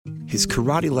his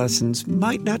karate lessons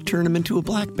might not turn him into a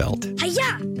black belt.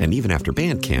 Hi-ya! And even after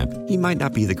band camp, he might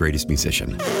not be the greatest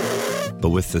musician.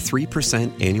 But with the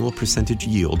 3% annual percentage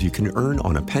yield you can earn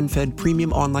on a PenFed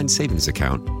premium online savings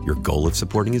account, your goal of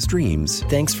supporting his dreams...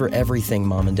 Thanks for everything,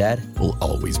 Mom and Dad. ...will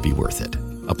always be worth it.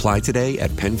 Apply today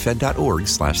at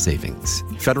PenFed.org/savings.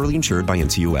 Federally insured by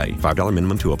NCUA. $5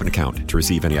 minimum to open account. To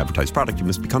receive any advertised product, you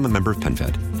must become a member of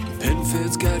PenFed.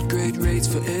 PenFed's got great rates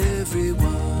for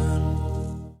everyone.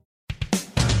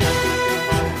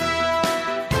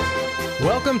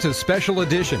 Welcome to Special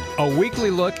Edition, a weekly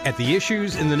look at the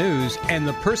issues in the news and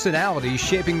the personalities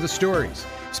shaping the stories.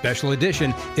 Special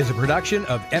Edition is a production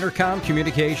of Entercom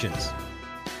Communications.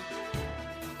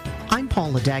 I'm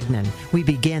Paula Degnan. We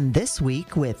begin this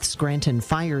week with Scranton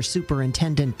Fire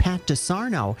Superintendent Pat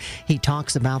DeSarno. He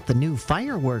talks about the new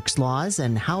fireworks laws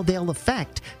and how they'll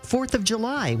affect 4th of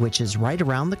July, which is right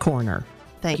around the corner.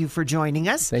 Thank you for joining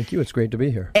us. Thank you. It's great to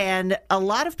be here. And a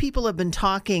lot of people have been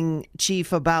talking,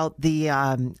 Chief, about the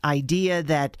idea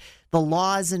that the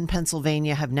laws in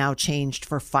Pennsylvania have now changed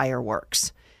for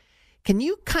fireworks. Can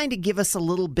you kind of give us a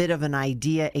little bit of an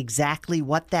idea exactly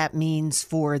what that means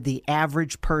for the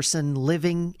average person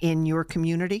living in your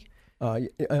community?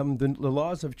 The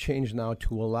laws have changed now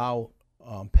to allow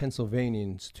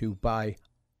Pennsylvanians to buy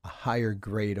a higher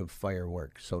grade of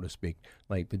fireworks, so to speak,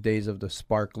 like the days of the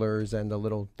sparklers and the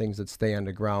little things that stay on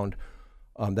the ground.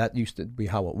 That used to be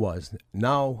how it was.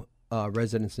 Now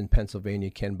residents in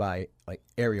Pennsylvania can buy like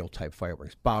aerial type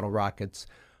fireworks, bottle rockets,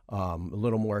 a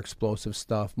little more explosive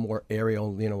stuff, more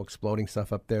aerial, exploding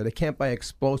stuff up there. They can't buy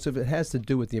explosive. It has to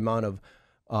do with the amount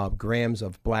of grams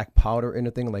of black powder in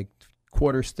a thing, like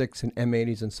quarter sticks and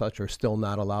M80s and such are still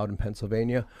not allowed in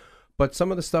Pennsylvania. But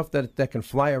some of the stuff that can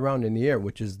fly around in the air,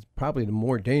 which is probably the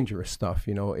more dangerous stuff,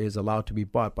 is allowed to be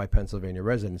bought by Pennsylvania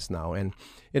residents now. And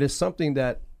it is something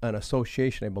that an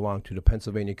association I belong to, the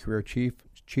Pennsylvania Career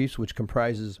Chiefs, which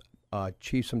comprises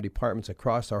chiefs from departments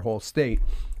across our whole state,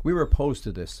 we were opposed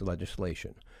to this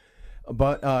legislation.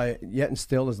 But yet and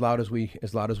still, as loud as we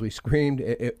screamed,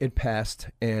 it passed.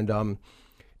 And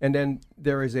then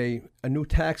there is a new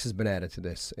tax has been added to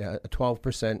this, a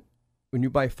 12%. When you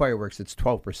buy fireworks, it's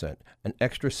 12%. An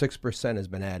extra 6% has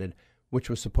been added, which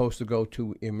was supposed to go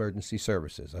to emergency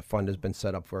services. A fund has been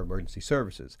set up for emergency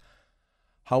services.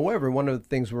 However, one of the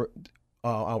things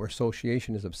our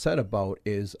association is upset about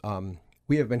is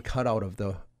we have been cut out of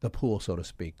the pool, so to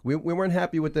speak. We weren't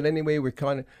happy with it anyway. We're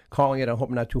kind of calling it, I hope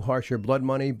not too harsh, your blood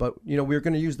money, but we were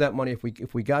going to use that money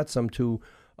if we got some to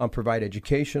provide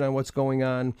education on what's going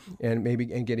on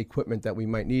and get equipment that we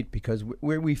might need, because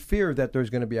we fear that there's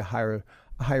going to be a higher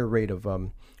rate of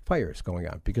fires going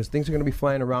on, because things are going to be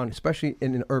flying around, especially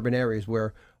in urban areas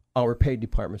where our paid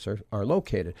departments are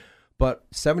located. But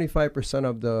 75%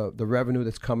 of the revenue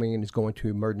that's coming in is going to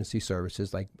emergency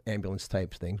services like ambulance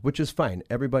type things, which is fine.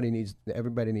 Everybody needs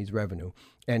revenue,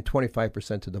 and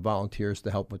 25% to the volunteers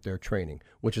to help with their training,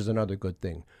 which is another good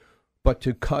thing. But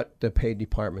to cut the paid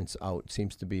departments out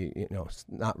seems to be,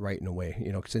 not right in a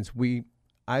way, since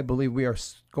I believe we are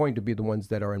going to be the ones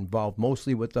that are involved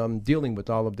mostly with dealing with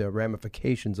all of the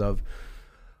ramifications of,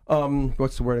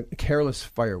 what's the word? Careless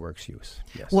fireworks use.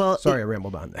 Yes. Well, sorry, I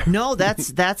rambled on there. No,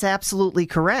 that's absolutely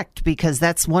correct, because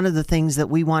that's one of the things that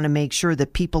we want to make sure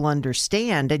that people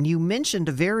understand. And you mentioned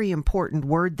a very important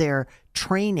word there,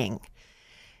 training.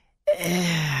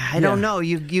 I don't know.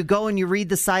 You go and you read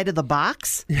the side of the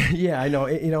box? Yeah, I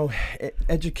know.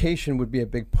 Education would be a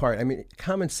big part. I mean,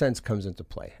 common sense comes into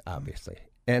play, obviously.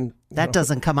 And that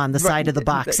doesn't come on the side of the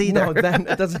box either. No,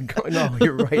 that doesn't go. No,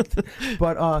 you're right.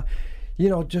 But,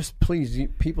 just please,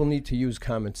 people need to use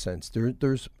common sense.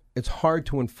 It's hard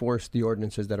to enforce the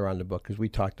ordinances that are on the book, as we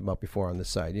talked about before on the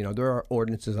side. There are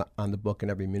ordinances on the book in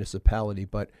every municipality,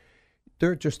 but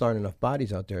there just aren't enough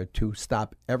bodies out there to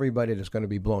stop everybody that's going to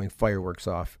be blowing fireworks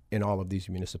off in all of these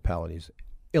municipalities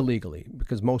illegally,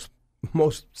 because most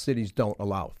cities don't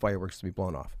allow fireworks to be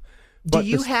blown off. Do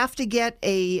you have to get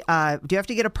a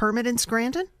permit in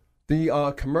Scranton?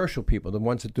 The commercial people, the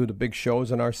ones that do the big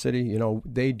shows in our city,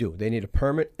 they do. They need a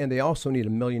permit, and they also need $1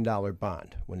 million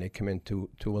bond when they come in to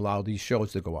allow these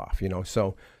shows to go off.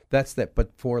 So that's that.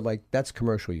 But that's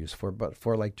commercial use. But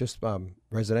for just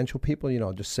residential people,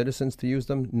 just citizens to use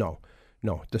them, no.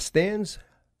 The stands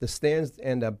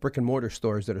and brick and mortar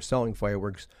stores that are selling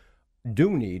fireworks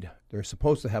they're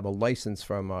supposed to have a license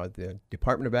from the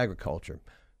Department of Agriculture.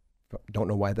 Don't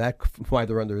know why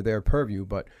they're under their purview,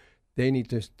 but they need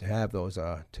to have those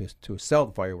to sell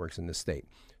the fireworks in the state.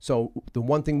 So the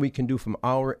one thing we can do from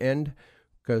our end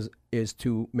is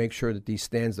to make sure that these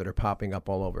stands that are popping up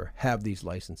all over have these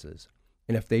licenses.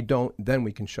 And if they don't, then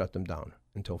we can shut them down.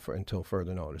 until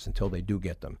further notice, until they do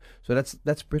get them. So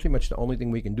that's pretty much the only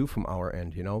thing we can do from our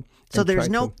end, you know. So there's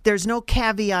no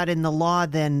caveat in the law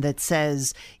then that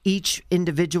says each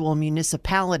individual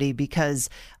municipality, because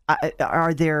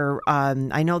are there?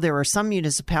 I know there are some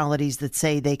municipalities that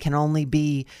say they can only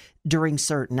be during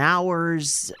certain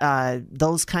hours,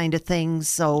 those kind of things.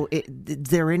 So is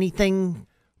there anything?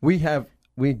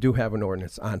 We do have an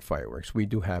ordinance on fireworks. We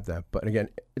do have that, but again,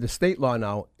 the state law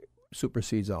now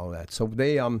supersedes all of that. So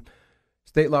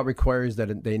state law requires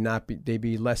that they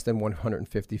be less than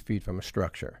 150 feet from a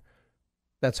structure.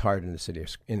 That's hard in the city,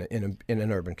 in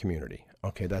an urban community.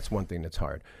 Okay, that's one thing that's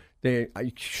hard. You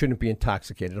shouldn't be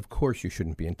intoxicated. Of course you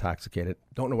shouldn't be intoxicated.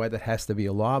 Don't know why that has to be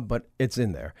a law, but it's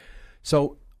in there.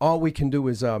 So all we can do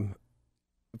is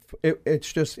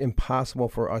it's just impossible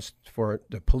for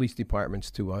the police departments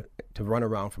to run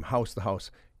around from house to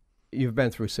house. You've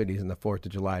been through cities in the 4th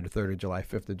of July, the 3rd of July,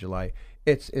 5th of July.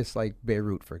 It's like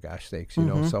Beirut, for gosh sakes, you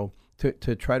know. So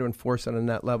to try to enforce it on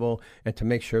that level and to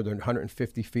make sure they're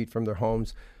 150 feet from their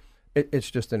homes, it's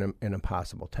just an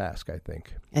impossible task, I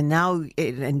think. And now,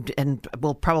 and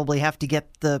we'll probably have to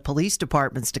get the police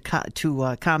departments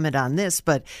to comment on this,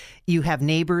 but you have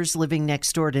neighbors living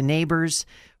next door to neighbors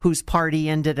whose party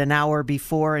ended an hour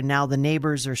before, and now the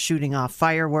neighbors are shooting off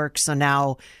fireworks. So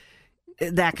now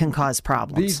that can cause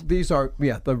problems. These are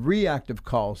the reactive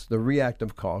calls.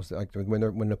 Like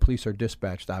when the police are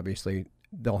dispatched, obviously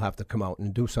they'll have to come out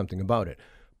and do something about it.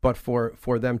 But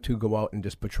for them to go out and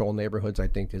just patrol neighborhoods, I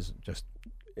think is just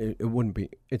it wouldn't be.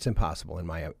 It's impossible in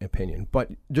my opinion. But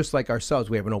just like ourselves,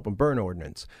 we have an open burn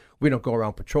ordinance. We don't go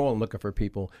around patrolling looking for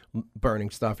people burning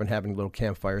stuff and having little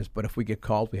campfires. But if we get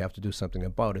called, we have to do something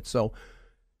about it. So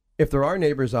if there are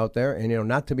neighbors out there, and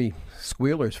not to be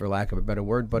squealers for lack of a better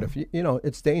word, but if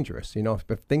it's dangerous.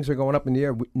 If things are going up in the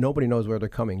air, nobody knows where they're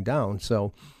coming down.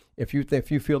 So if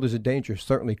you feel there's a danger,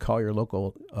 certainly call your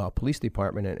local police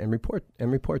department and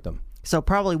report them. So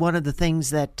probably one of the things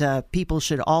that people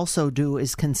should also do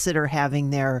is consider having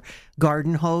their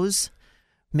garden hose.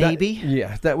 Maybe.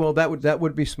 That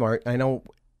would be smart. I know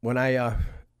when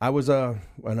I was an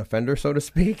offender, so to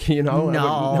speak.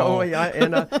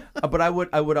 But I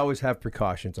would always have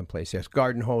precautions in place. Yes,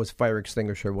 garden hose, fire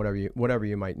extinguisher, whatever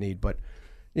you might need. But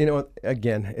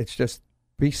again, it's just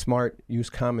be smart, use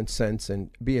common sense,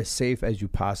 and be as safe as you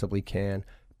possibly can.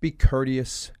 Be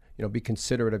courteous. Be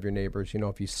considerate of your neighbors.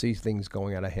 If you see things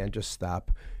going out of hand, just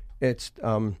stop. It's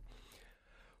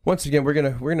once again, we're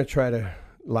gonna try to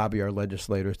lobby our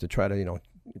legislators to try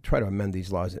to amend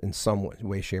these laws in some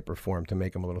way, shape, or form to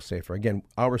make them a little safer. Again,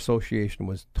 our association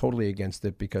was totally against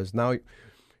it because now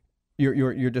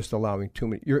you're just allowing too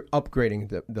many. You're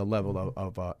upgrading the level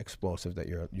of explosive that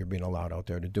you're being allowed out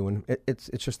there to do, and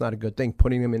it's just not a good thing.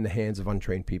 Putting them in the hands of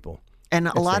untrained people. And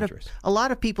a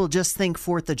lot of people just think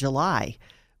 4th of July.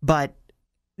 But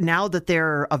now that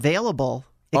they're available,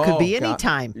 it could be any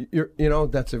time.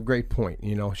 That's a great point.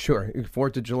 Sure,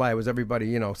 4th of July was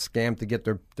everybody, scammed to get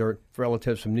their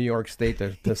relatives from New York State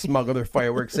to smuggle their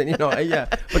fireworks in, yeah.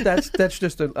 But that's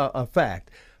just a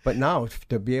fact. But now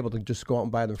to be able to just go out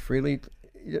and buy them freely,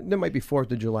 there might be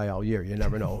 4th of July all year. You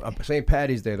never know. St.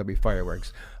 Patty's Day, there'll be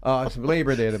fireworks.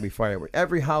 Labor Day, there'll be fireworks.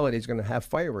 Every holiday is going to have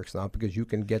fireworks now because you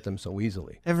can get them so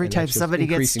easily. Every time somebody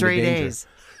gets straight A's.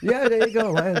 Yeah, there you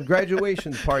go.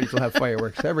 Graduation parties will have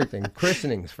fireworks, everything.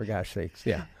 Christenings, for gosh sakes.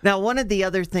 Yeah. Now, one of the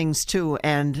other things, too,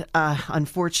 and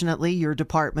unfortunately your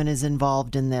department is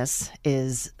involved in this,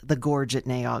 is the gorge at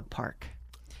Naog Park.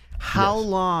 How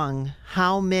long,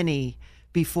 how many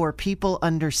before people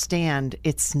understand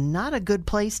it's not a good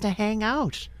place to hang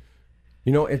out?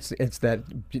 It's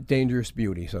that dangerous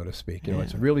beauty, so to speak.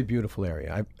 It's a really beautiful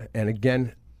area. And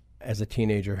again, as a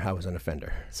teenager, I was an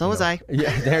offender. So was I.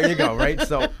 Yeah, there you go, right?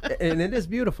 So, and it is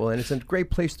beautiful, and it's a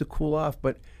great place to cool off,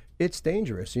 but it's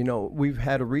dangerous. We've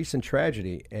had a recent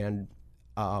tragedy, and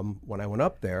when I went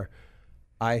up there,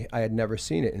 I had never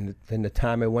seen it. In the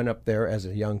time I went up there as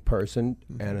a young person,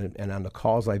 and on the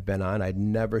calls I've been on, I'd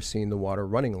never seen the water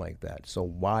running like that, so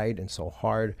wide and so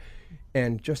hard,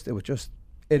 and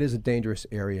it is a dangerous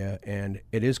area, and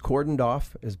it is cordoned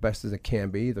off as best as it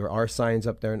can be. There are signs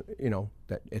up there,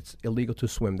 that it's illegal to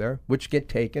swim there, which get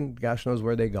taken. Gosh knows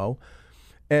where they go,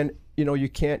 and you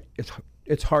can't.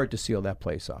 It's hard to seal that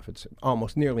place off. It's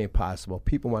almost nearly impossible.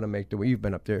 People want to make their way. You've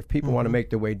been up there. If people want to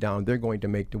make their way down, they're going to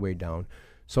make their way down.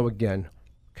 So again,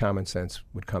 common sense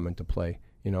would come into play,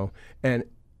 and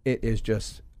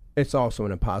it's also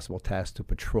an impossible task to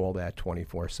patrol that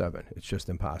 24/7. It's just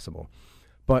impossible.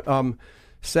 But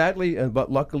sadly, but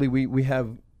luckily, we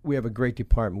have a great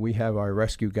department. We have our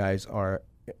rescue guys are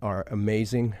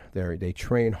amazing. They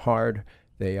train hard.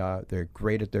 They're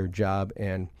great at their job,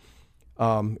 and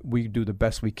we do the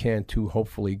best we can to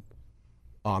hopefully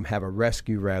have a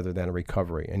rescue rather than a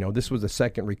recovery. I know this was the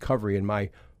second recovery in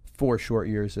my 4 short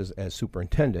years as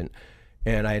superintendent,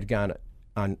 and I had gone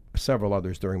on several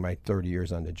others during my 30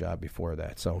 years on the job before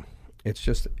that. So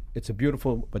it's a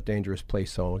beautiful but dangerous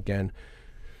place. So again,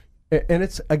 and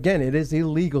it is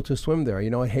illegal to swim there.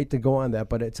 I hate to go on that,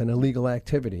 but it's an illegal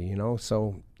activity,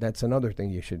 so that's another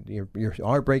thing you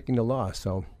are breaking the law.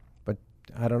 So, but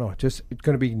I don't know, it's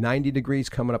going to be 90 degrees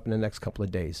coming up in the next couple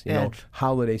of days,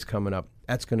 holidays coming up.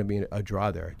 That's going to be a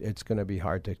draw there. It's going to be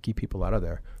hard to keep people out of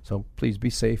there. So please be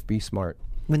safe, be smart.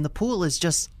 When the pool is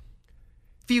just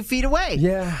a few feet away.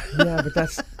 Yeah, but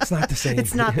it's not the same.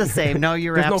 It's not the same. No,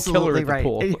 you're There's absolutely no killer at the right.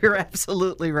 pool. You're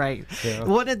absolutely right. Yeah.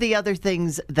 One of the other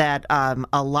things that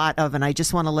a lot of, and I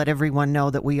just want to let everyone know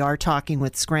that we are talking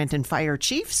with Scranton Fire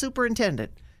Chief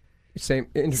Superintendent.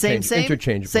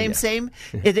 Interchangeable. Same.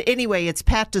 Anyway, it's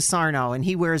Pat DeSarno, and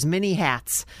he wears many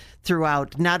hats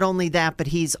throughout. Not only that, but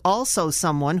he's also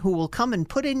someone who will come and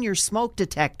put in your smoke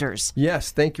detectors.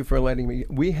 Yes, thank you for letting me.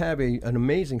 We have an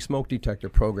amazing smoke detector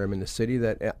program in the city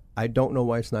that I don't know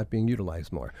why it's not being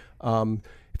utilized more.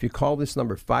 If you call this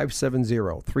number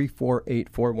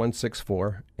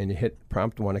 570-348-4164 and you hit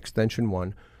prompt 1, extension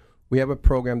 1, we have a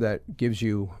program that gives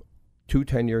you 2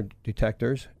 10-year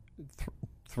detectors,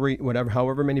 3,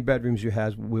 however many bedrooms you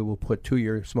have, we will put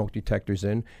 2-year smoke detectors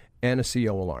in, and a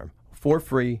CO alarm for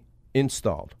free,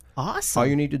 installed. Awesome. All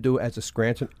you need to do as a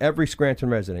every Scranton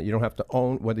resident, you don't have to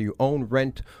own, whether you own,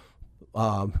 rent,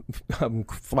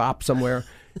 flop somewhere.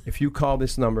 If you call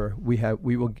this number, we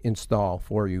will install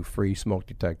for you free smoke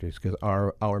detectors, because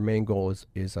our main goal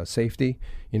is safety,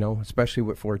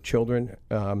 especially for children.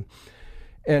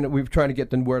 And we've tried to get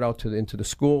the word out into the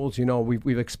schools.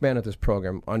 We've expanded this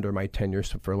program under my tenure,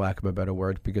 for lack of a better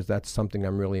word, because that's something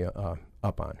I'm really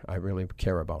up on. I really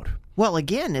care about. Well,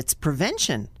 again, it's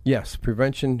prevention. Yes,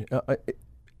 prevention.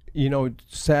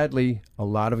 Sadly, a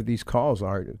lot of these calls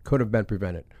could have been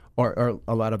prevented, or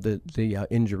a lot of the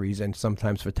injuries and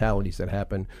sometimes fatalities that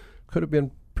happen could have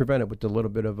been prevented with a little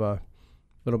bit of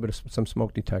some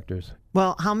smoke detectors.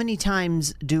 Well, how many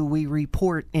times do we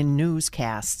report in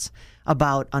newscasts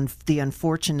about the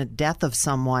unfortunate death of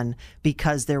someone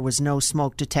because there was no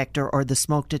smoke detector or the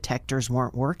smoke detectors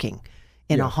weren't working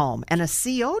in a home? And a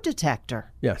CO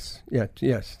detector. Yes.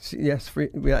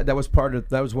 That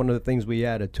was one of the things we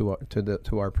added to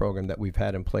our program that we've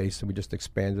had in place. We just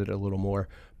expanded it a little more,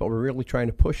 but we're really trying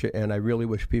to push it, and I really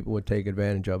wish people would take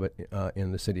advantage of it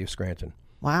in the city of Scranton.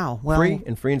 Wow. Well,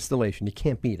 free installation. You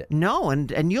can't beat it. No,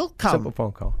 and you'll come. Simple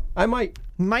phone call. I might.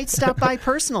 Might stop by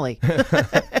personally.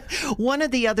 One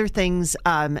of the other things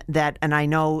that, and I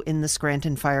know in the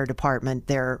Scranton Fire Department,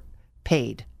 they're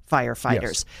paid firefighters,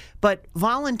 Yes. but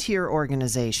volunteer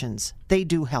organizations, they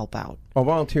do help out. Oh,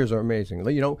 volunteers are amazing.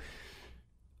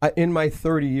 In my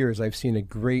 30 years, I've seen a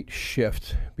great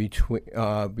shift between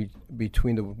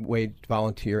the way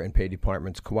volunteer and paid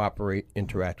departments cooperate,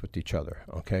 interact with each other.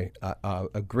 Okay,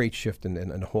 a great shift in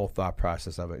the whole thought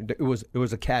process of it. It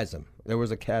was a chasm. There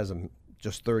was a chasm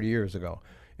just 30 years ago,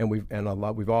 and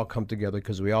we've all come together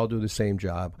because we all do the same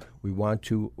job.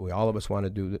 All of us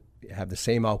want to have the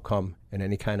same outcome in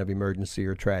any kind of emergency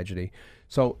or tragedy.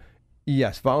 So,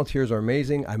 yes, volunteers are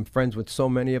amazing. I'm friends with so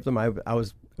many of them. I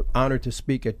was honored to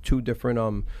speak at 2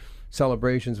 different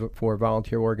celebrations for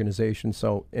volunteer organizations.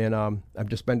 So, and I've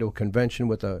just been to a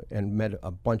convention and met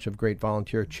a bunch of great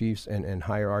volunteer chiefs and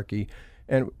hierarchy.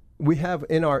 And we have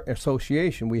in our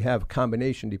association, we have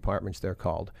combination departments, they're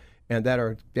called, and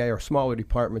they are smaller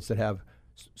departments that have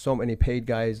so many paid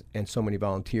guys and so many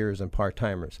volunteers and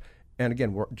part-timers. And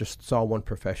again, it's all one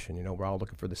profession. We're all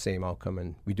looking for the same outcome,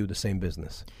 and we do the same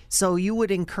business. So you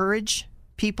would encourage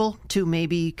people to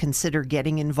maybe consider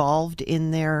getting involved in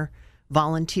their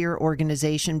volunteer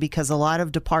organization, because a lot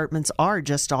of departments are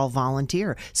just all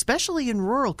volunteer, especially in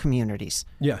rural communities.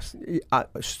 Yes,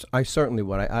 I certainly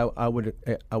would. I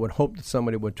would hope that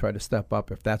somebody would try to step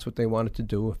up if that's what they wanted to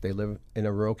do. If they live in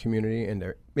a rural community and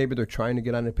they're trying to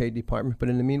get on a paid department, but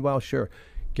in the meanwhile, sure,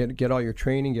 get all your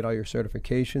training, get all your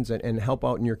certifications, and help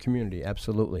out in your community.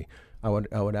 Absolutely, I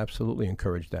would absolutely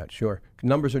encourage that. Sure,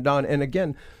 numbers are down, and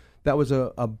again, that was a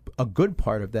good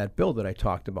part of that bill that I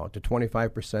talked about, the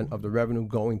 25% of the revenue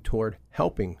going toward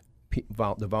helping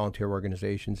the volunteer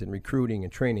organizations in recruiting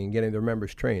and training and getting their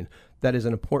members trained. That is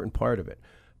an important part of it.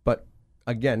 But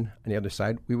again, on the other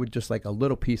side, we would just like a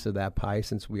little piece of that pie,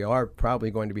 since we are probably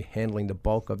going to be handling the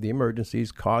bulk of the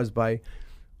emergencies caused by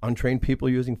untrained people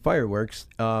using fireworks,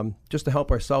 just to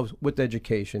help ourselves with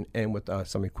education and with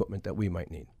some equipment that we might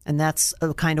need. And that's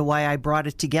kind of why I brought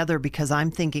it together, because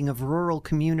I'm thinking of rural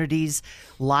communities,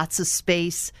 lots of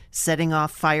space, setting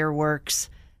off fireworks,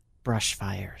 brush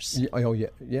fires. Oh,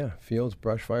 yeah. Fields,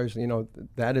 brush fires,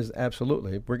 that is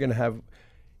absolutely. We're going to have,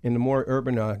 in the more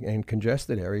urban and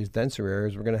congested areas, denser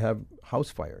areas, we're going to have house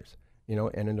fires,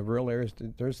 and in the rural areas,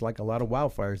 there's like a lot of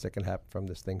wildfires that can happen from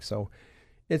this thing. So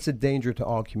it's a danger to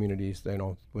all communities,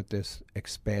 with this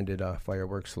expanded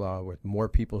fireworks law, with more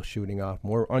people shooting off,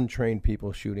 more untrained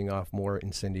people shooting off, more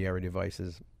incendiary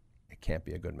devices. It can't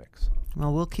be a good mix.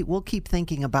 Well, we'll keep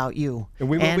thinking about you. And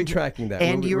we will be tracking that.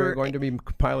 And we're going to be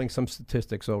compiling some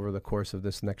statistics over the course of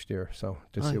this next year, so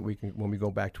to see what we can, when we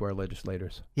go back to our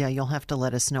legislators. Yeah, you'll have to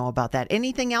let us know about that.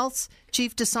 Anything else,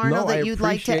 Chief DeSarno, that you'd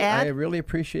like to add? I really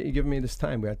appreciate you giving me this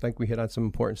time. I think we hit on some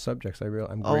important subjects.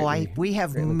 We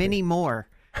have many more.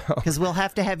 Because we'll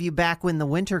have to have you back when the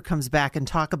winter comes back and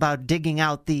talk about digging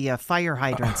out the fire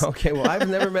hydrants. Okay, well, I've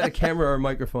never met a camera or a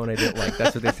microphone I didn't like.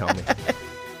 That's what they tell me.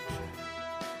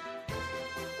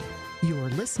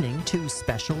 You're listening to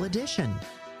Special Edition.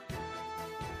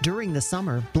 During the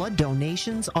summer, blood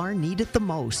donations are needed the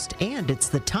most, and it's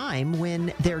the time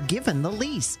when they're given the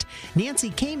least.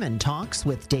 Nancy Kamen talks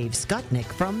with Dave Skutnik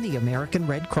from the American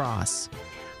Red Cross.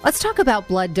 Let's talk about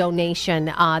blood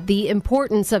donation, the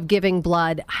importance of giving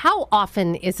blood. How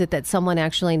often is it that someone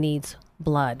actually needs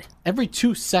blood? Every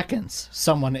 2 seconds,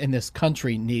 someone in this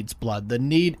country needs blood. The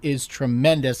need is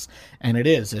tremendous, and it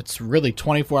is. It's really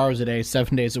 24 hours a day,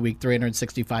 7 days a week,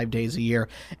 365 days a year.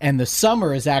 And the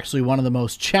summer is actually one of the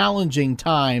most challenging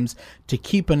times to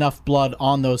keep enough blood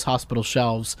on those hospital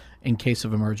shelves in case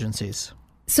of emergencies.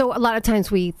 So a lot of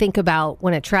times we think about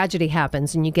when a tragedy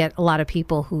happens and you get a lot of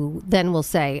people who then will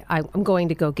say, I'm going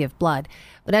to go give blood.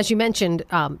 But as you mentioned,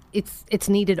 it's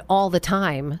needed all the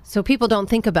time. So people don't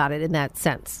think about it in that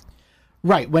sense.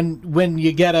 Right. When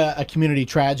you get a community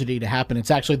tragedy to happen,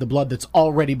 it's actually the blood that's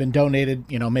already been donated,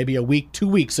 maybe a week, 2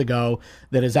 weeks ago,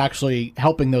 that is actually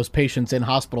helping those patients in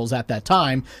hospitals at that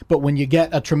time. But when you get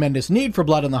a tremendous need for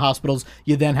blood in the hospitals,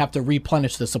 you then have to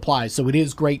replenish the supplies. So it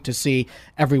is great to see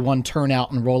everyone turn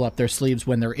out and roll up their sleeves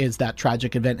when there is that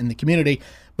tragic event in the community.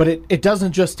 But it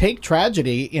doesn't just take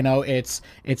tragedy,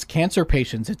 it's cancer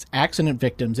patients, it's accident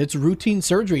victims, it's routine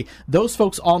surgery. Those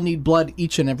folks all need blood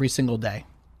each and every single day.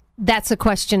 That's a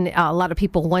question a lot of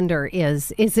people wonder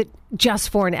is it just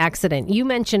for an accident? You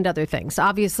mentioned other things.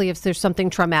 Obviously, if there's something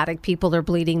traumatic, people are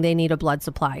bleeding, they need a blood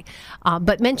supply.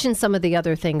 But mention some of the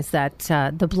other things that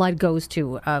the blood goes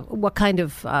to. What kind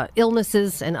of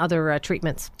illnesses and other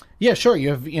treatments? Yeah, sure. You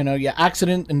have, your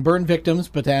accident and burn victims,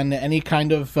 but then any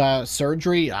kind of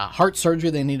surgery, heart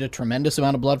surgery, they need a tremendous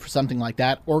amount of blood for something like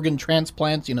that. Organ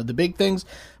transplants, the big things.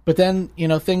 But then,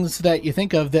 things that you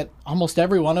think of that almost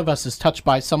every one of us is touched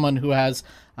by someone who has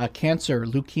cancer,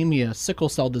 leukemia, sickle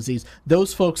cell disease.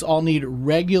 Those folks all need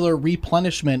regular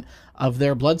replenishment of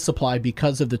their blood supply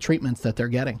because of the treatments that they're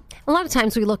getting. A lot of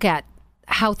times we look at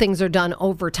how things are done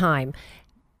over time.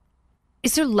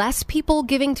 Is there less people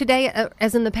giving today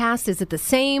as in the past? Is it the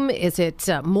same? Is it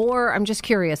more? I'm just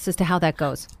curious as to how that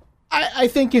goes. I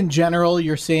think in general,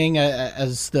 you're seeing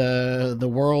as the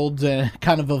world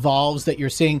kind of evolves that you're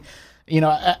seeing,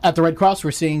 at the Red Cross,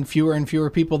 we're seeing fewer and fewer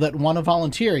people that want to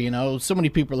volunteer. So many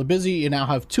people are busy. You now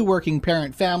have 2 working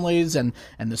parent families and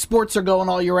the sports are going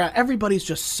all year round. Everybody's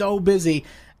just so busy.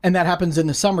 And that happens in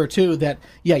the summer, too, that,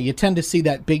 you tend to see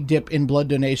that big dip in blood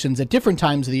donations at different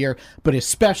times of the year, but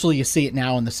especially you see it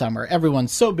now in the summer.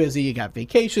 Everyone's so busy, you got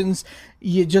vacations,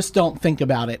 you just don't think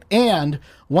about it. And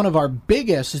one of our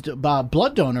biggest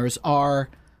blood donors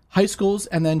are high schools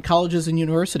and then colleges and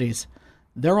universities.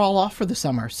 They're all off for the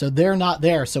summer, so they're not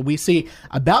there. So we see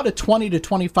about a 20 to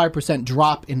 25%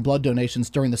 drop in blood donations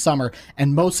during the summer,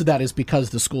 and most of that is because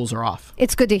the schools are off.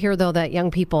 It's good to hear, though, that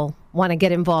young people want to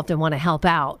get involved and want to help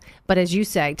out. But as you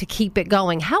say, to keep it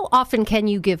going, how often can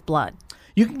you give blood?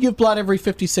 You can give blood every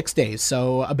 56 days,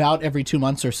 so about every 2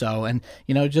 months or so. And,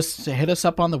 just hit us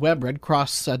up on the web,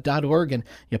 redcross.org, and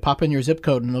you pop in your zip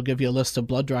code, and it'll give you a list of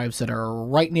blood drives that are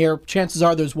right near. Chances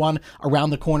are there's one around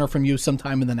the corner from you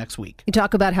sometime in the next week. You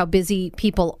talk about how busy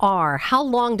people are. How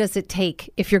long does it take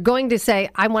if you're going to say,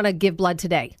 I want to give blood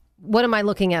today? What am I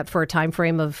looking at for a time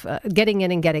frame of getting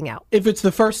in and getting out? If it's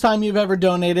the first time you've ever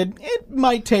donated, it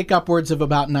might take upwards of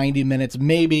about 90 minutes,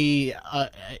 maybe,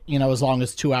 as long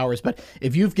as 2 hours. But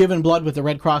if you've given blood with the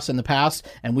Red Cross in the past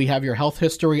and we have your health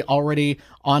history already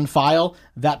on file,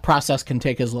 that process can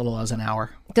take as little as an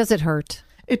hour. Does it hurt?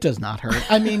 It does not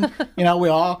hurt. I mean, we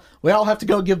all have to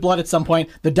go give blood at some point.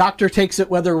 The doctor takes it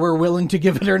whether we're willing to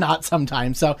give it or not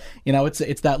sometimes. So,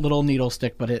 it's that little needle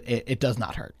stick, but it does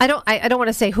not hurt. I don't want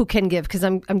to say who can give, because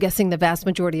I'm guessing the vast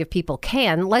majority of people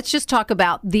can. Let's just talk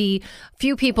about the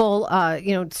few people,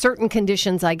 certain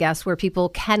conditions, I guess, where people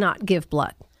cannot give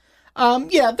blood.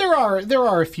 Yeah, there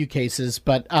are a few cases,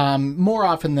 but more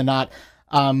often than not,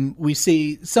 we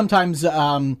see sometimes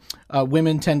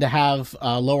women tend to have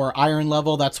a lower iron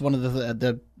level. That's one of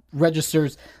the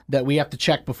registers that we have to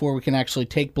check before we can actually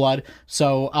take blood.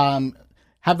 So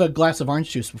have a glass of orange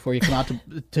juice before you come out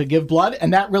to give blood,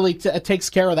 and that really takes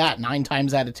care of that 9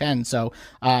 times out of 10. So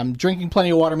drinking plenty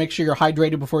of water, make sure you're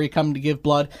hydrated before you come to give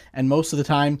blood, and most of the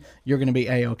time you're going to be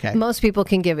A-okay. Most people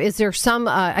can give. Is there some,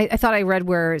 I thought I read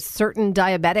where certain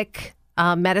diabetic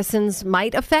medicines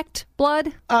might affect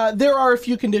blood? There are a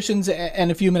few conditions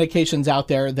and a few medications out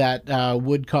there that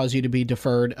would cause you to be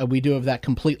deferred. We do have that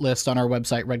complete list on our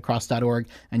website, redcross.org,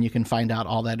 and you can find out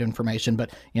all that information.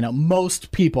 But,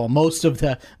 most of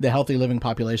the healthy living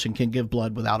population can give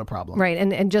blood without a problem. Right.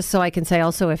 And just so I can say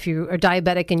also, if you are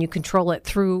diabetic and you control it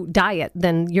through diet,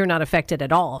 then you're not affected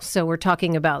at all. So we're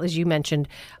talking about, as you mentioned,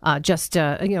 just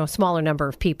a smaller number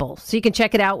of people. So you can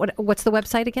check it out. What's the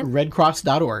website again?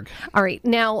 Redcross.org. All right.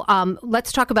 Now,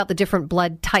 let's talk about the different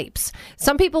blood types.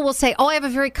 Some people will say, I have a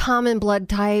very common blood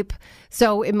type,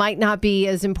 so it might not be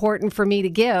as important for me to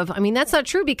give. I mean, that's not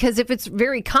true, because if it's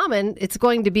very common, it's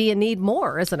going to be a need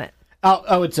more, isn't it?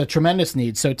 Oh, it's a tremendous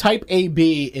need. So type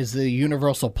AB is the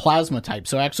universal plasma type.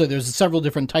 So actually there's several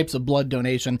different types of blood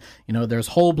donation. There's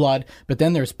whole blood, but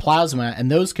then there's plasma, and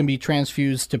those can be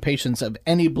transfused to patients of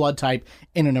any blood type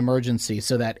in an emergency.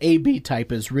 So that AB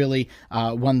type is really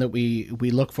one that we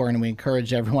look for, and we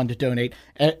encourage everyone to donate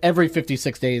every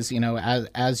 56 days,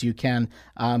 as you can.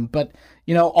 But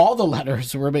all the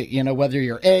letters, whether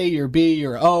you're A, you're B,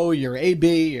 you're O, you're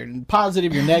AB, you're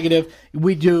positive, you're negative,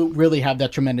 we do really have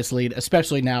that tremendous lead,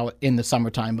 especially now in the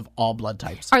summertime, of all blood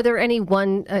types. Is there any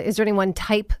one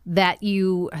type that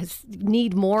you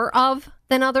need more of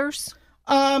than others?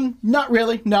 Not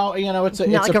really. No, it's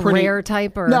a pretty rare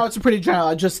type, or no, it's a pretty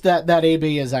general. Just that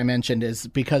AB, as I mentioned, is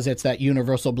because it's that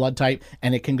universal blood type,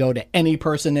 and it can go to any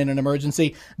person in an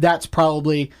emergency. That's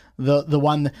probably the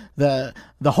one, the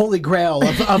holy grail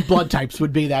of blood types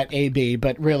would be that AB.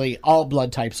 But really, all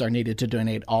blood types are needed to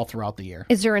donate all throughout the year.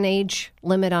 Is there an age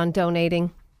limit on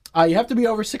donating? You have to be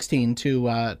over 16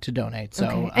 to donate. So,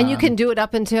 okay. And you can do it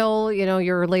up until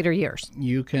your later years.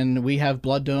 You can. We have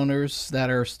blood donors that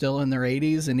are still in their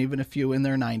 80s, and even a few in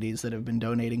their 90s that have been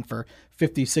donating for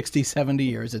 50, 60, 70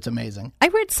 years. It's amazing. I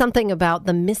read something about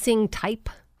the Missing Type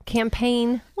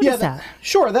campaign. What is that?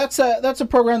 Sure. That's a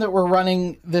program that we're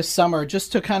running this summer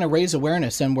just to kind of raise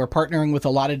awareness, and we're partnering with a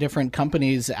lot of different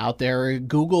companies out there.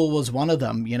 Google was one of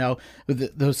them.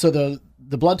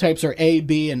 The blood types are A,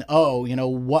 B, and O.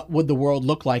 What would the world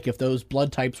look like if those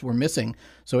blood types were missing?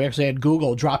 So we actually had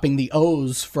Google dropping the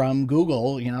O's from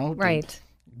Google, Right.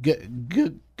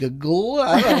 Google.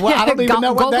 I don't even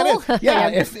know what that is. Yeah,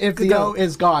 if the O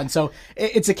is gone. So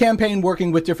it's a campaign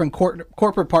working with different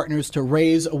corporate partners to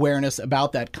raise awareness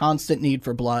about that constant need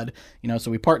for blood.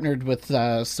 So we partnered with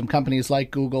some companies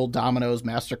like Google, Domino's,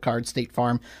 MasterCard, State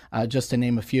Farm, just to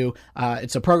name a few.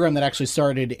 It's a program that actually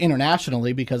started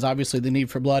internationally, because obviously the need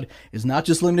for blood is not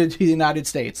just limited to the United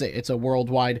States. It's a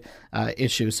worldwide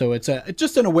issue. So it's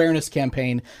just an awareness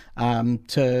campaign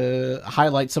to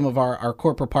highlight some of our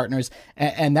corporate partners.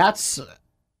 And that's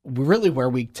really where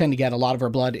we tend to get a lot of our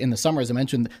blood in the summer. As I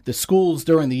mentioned, the schools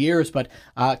during the years, but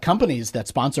companies that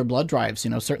sponsor blood drives,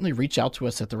 certainly reach out to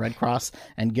us at the Red Cross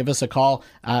and give us a call,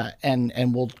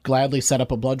 and we'll gladly set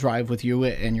up a blood drive with you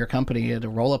and your company to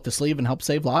roll up the sleeve and help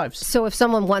save lives. So if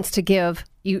someone wants to give,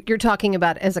 you're talking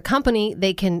about as a company,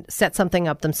 they can set something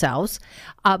up themselves.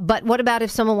 But what about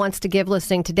if someone wants to give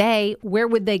listening today? Where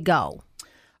would they go?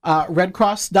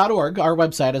 Redcross.org, our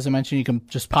website. As I mentioned, you can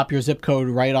just pop your zip code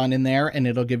right on in there, and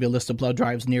it'll give you a list of blood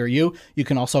drives near you. You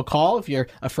can also call if you're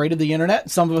afraid of the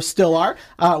internet. Some of us still are.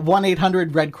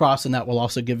 1-800-RED-CROSS, and that will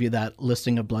also give you that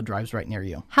listing of blood drives right near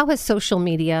you. How has social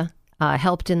media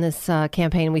helped in this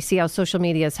campaign? We see how social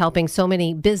media is helping so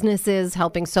many businesses,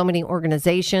 helping so many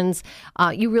organizations.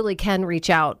 You really can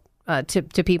reach out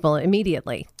to people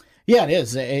immediately. Yeah, it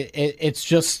is. It's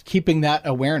just keeping that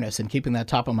awareness and keeping that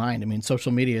top of mind. I mean,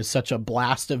 social media is such a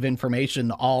blast of information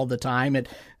all the time.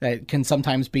 It can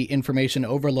sometimes be information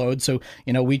overload. So,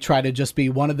 we try to just be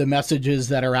one of the messages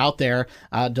that are out there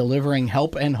delivering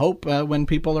help and hope when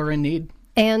people are in need.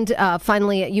 And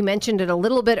finally, you mentioned it a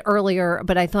little bit earlier,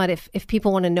 but I thought if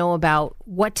people want to know about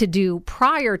what to do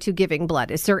prior to giving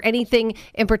blood, is there anything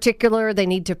in particular they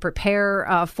need to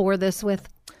prepare for this with?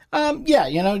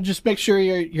 Just make sure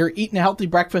you're eating a healthy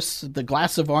breakfast, the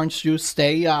glass of orange juice,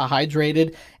 stay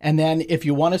hydrated, and then if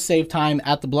you want to save time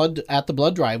at the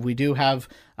blood drive, we do have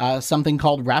something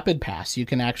called Rapid Pass. You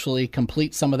can actually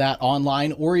complete some of that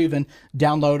online or even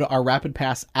download our Rapid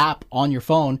Pass app on your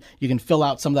phone. You can fill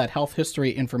out some of that health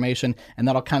history information, and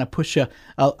that'll kind of push you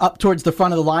up towards the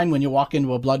front of the line when you walk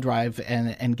into a blood drive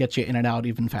and get you in and out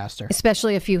even faster.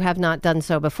 Especially if you have not done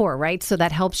so before, right? So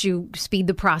that helps you speed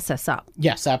the process up.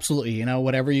 Yes, absolutely.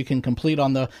 Whatever you can complete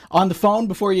on the phone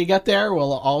before you get there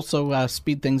will also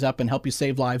speed things up and help you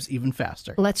save lives even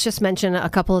faster. Let's just mention a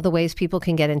couple of the ways people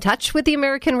can get in touch with the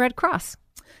American Red Cross.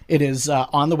 It is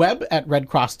on the web at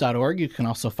redcross.org. You can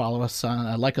also follow us,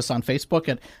 like us on Facebook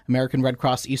at American Red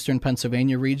Cross Eastern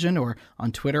Pennsylvania Region, or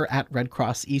on Twitter at Red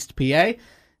Cross East PA.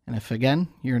 And if, again,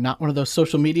 you're not one of those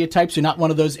social media types, you're not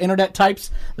one of those internet types,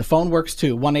 the phone works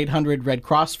too.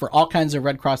 1-800-RED-CROSS for all kinds of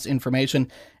Red Cross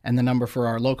information. And the number for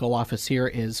our local office here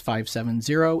is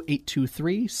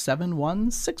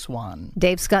 570-823-7161.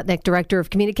 Dave Skutnik, Director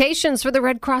of Communications for the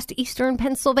Red Cross Eastern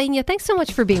Pennsylvania. Thanks so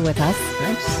much for being with us.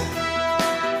 Thanks.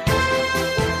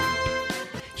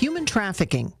 Human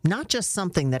trafficking, not just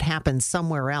something that happens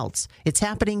somewhere else. It's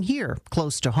happening here,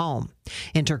 close to home.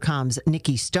 Intercom's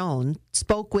Nikki Stone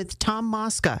spoke with Tom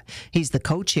Mosca. He's the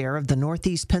co-chair of the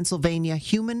Northeast Pennsylvania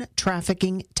Human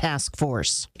Trafficking Task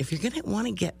Force. If you're going to want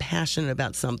to get passionate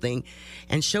about something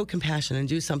and show compassion and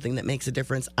do something that makes a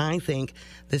difference, I think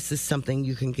this is something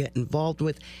you can get involved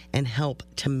with and help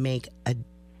to make a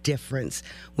difference.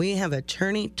 We have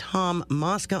attorney Tom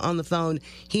Mosca on the phone.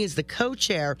 He is the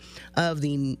co-chair of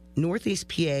the Northeast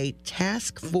PA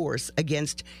Task Force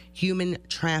Against Human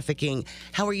Trafficking.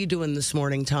 How are you doing this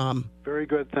morning, Tom? Very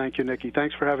good. Thank you, Nikki.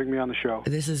 Thanks for having me on the show.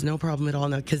 This is no problem at all,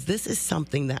 because this is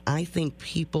something that I think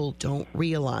people don't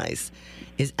realize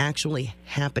is actually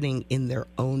happening in their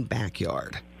own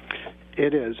backyard.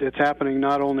 It is. It's happening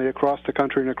not only across the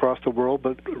country and across the world,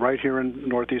 but right here in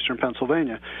northeastern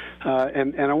Pennsylvania.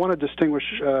 And I want to distinguish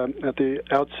at the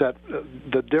outset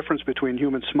the difference between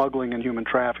human smuggling and human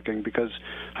trafficking, because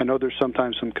I know there's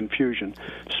sometimes some confusion.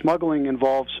 Smuggling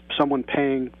involves someone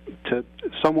paying to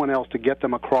someone else to get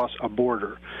them across a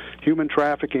border. Human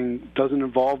trafficking doesn't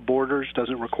involve borders,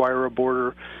 doesn't require a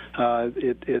border.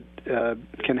 It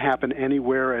can happen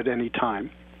anywhere at any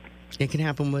time. It can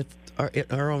happen with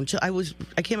our own. I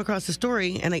came across the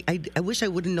story, and I wish I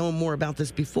would have known more about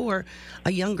this before.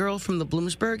 A young girl from the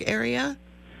Bloomsburg area.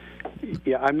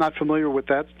 Yeah, I'm not familiar with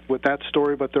that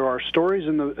story, but there are stories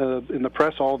in the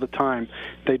press all the time.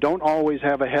 They don't always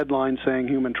have a headline saying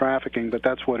human trafficking, but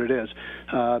that's what it is.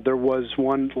 There was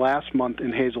one last month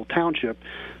in Hazel Township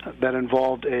that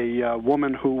involved a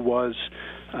woman who was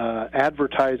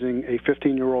advertising a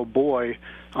 15-year-old boy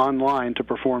online to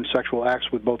perform sexual acts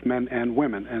with both men and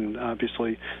women, and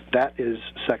obviously that is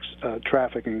sex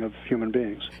trafficking of human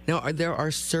beings. Now, there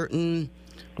are certain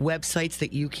websites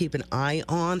that you keep an eye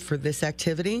on for this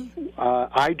activity?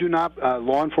 I do not.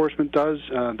 Law enforcement does.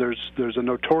 There's a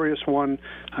notorious one.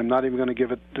 I'm not even going to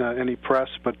give it any press,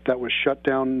 but that was shut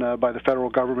down by the federal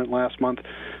government last month.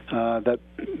 That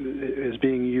is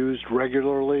being used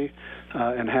regularly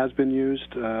and has been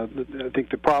used. I think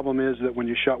the problem is that when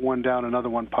you shut one down, another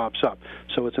one pops up.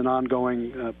 So it's an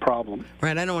ongoing problem.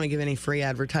 Right. I don't want to give any free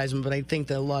advertisement, but I think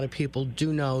that a lot of people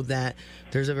do know that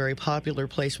there's a very popular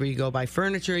place where you go buy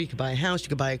furniture, you could buy a house, you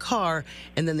could buy a car,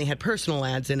 and then they had personal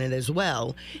ads in it as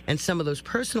well. And some of those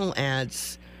personal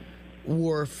ads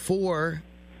were for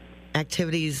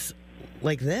activities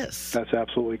like this. That's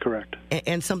absolutely correct.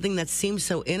 And something that seems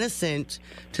so innocent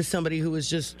to somebody who is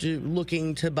just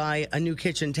looking to buy a new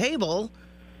kitchen table,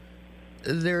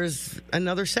 there's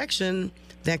another section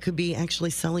that could be actually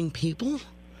selling people.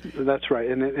 That's right,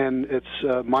 and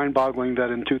it's mind-boggling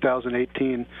that in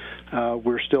 2018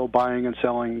 we're still buying and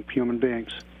selling human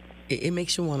beings. It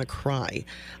makes you want to cry.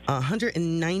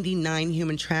 199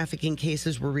 human trafficking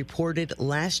cases were reported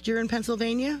last year in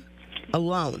Pennsylvania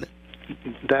alone.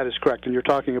 That is correct, and you're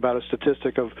talking about a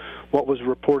statistic of what was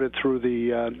reported through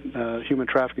the Human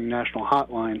Trafficking National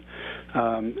Hotline,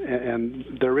 and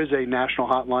there is a national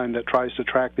hotline that tries to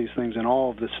track these things in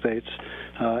all of the states,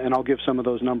 and I'll give some of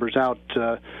those numbers out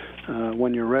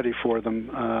when you're ready for them.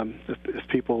 If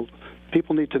people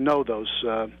need to know those,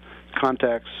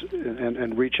 contacts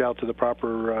and reach out to the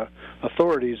proper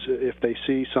authorities if they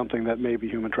see something that may be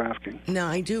human trafficking. Now,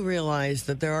 I do realize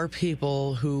that there are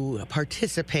people who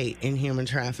participate in human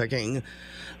trafficking,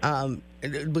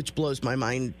 which blows my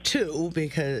mind, too,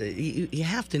 because you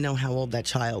have to know how old that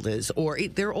child is. Or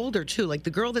they're older, too. Like the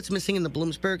girl that's missing in the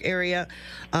Bloomsburg area,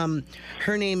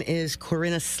 her name is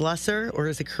Corinna Slusser, or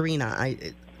is it Karina?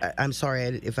 I'm sorry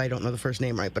if I don't know the first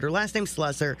name right, but her last name's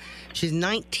Slusser. She's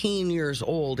 19 years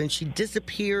old, and she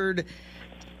disappeared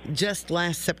just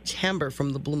last September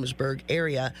from the Bloomsburg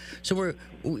area. So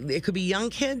it could be young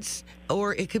kids,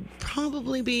 or it could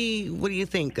probably be, what do you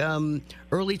think,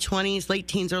 early 20s, late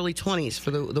teens, early 20s for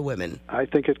the women? I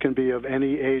think it can be of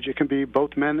any age. It can be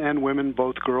both men and women,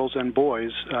 both girls and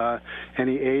boys,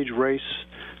 any age, race.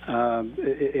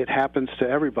 It happens to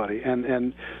everybody.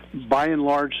 And by and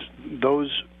large, those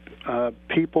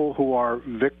people who are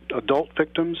adult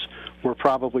victims were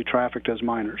probably trafficked as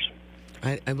minors.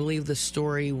 I believe the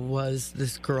story was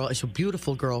this girl. It's a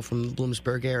beautiful girl from the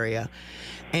Bloomsburg area,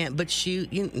 but she,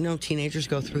 teenagers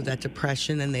go through that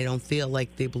depression and they don't feel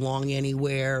like they belong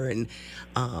anywhere. And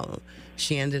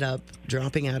she ended up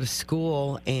dropping out of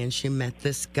school, and she met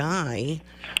this guy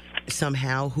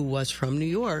somehow who was from New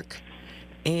York.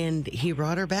 And he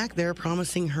brought her back there,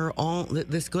 promising her all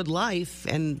this good life,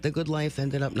 and the good life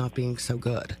ended up not being so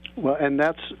good. Well, and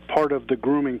that's part of the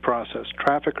grooming process.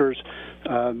 Traffickers,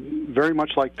 very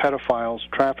much like pedophiles,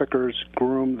 traffickers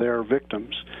groom their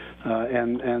victims.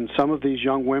 And some of these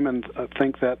young women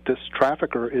think that this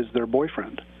trafficker is their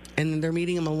boyfriend. And they're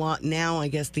meeting him a lot now. I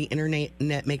guess the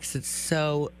internet makes it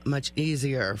so much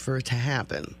easier for it to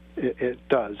happen. It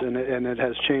does, and it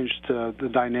has changed the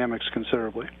dynamics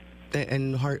considerably.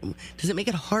 And does it make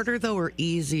it harder, though, or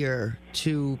easier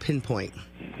to pinpoint?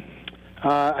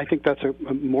 I think that's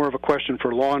more of a question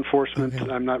for law enforcement.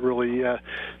 Okay. I'm not really.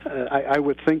 I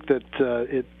would think that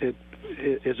it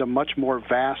is a much more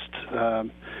vast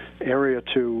area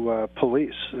to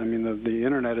police. I mean, the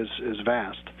internet is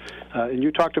vast. And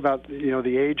you talked about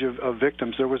the age of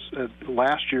victims. There was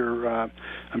last year. I'm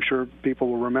sure people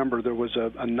will remember there was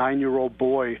a 9-year-old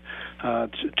boy.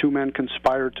 Two men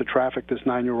conspired to traffic this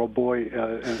 9-year-old boy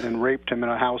and raped him in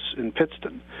a house in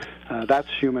Pittston. That's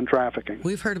human trafficking.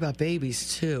 We've heard about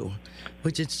babies too,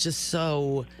 which is just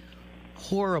so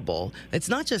horrible. It's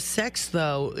not just sex,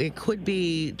 though. It could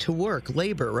be to work,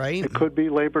 labor, right? It could be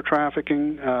labor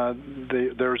trafficking.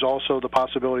 There's also the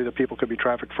possibility that people could be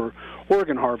trafficked for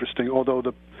organ harvesting, although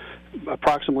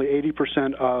approximately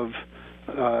 80% of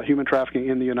human trafficking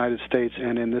in the United States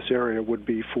and in this area would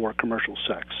be for commercial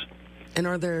sex. And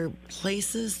are there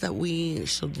places that we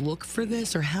should look for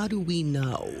this, or how do we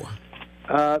know?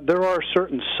 There are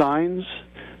certain signs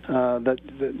that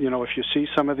if you see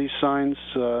some of these signs,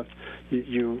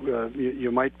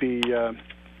 you might be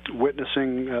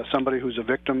witnessing somebody who's a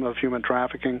victim of human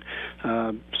trafficking.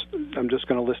 I'm just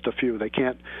going to list a few. They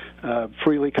can't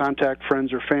freely contact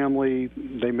friends or family.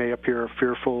 They may appear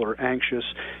fearful or anxious,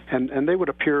 and they would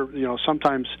appear,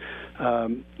 sometimes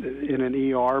in an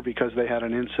ER because they had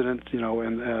an incident,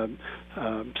 and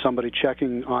somebody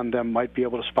checking on them might be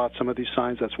able to spot some of these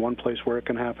signs. That's one place where it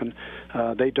can happen.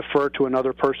 They defer to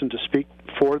another person to speak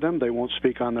for them. They won't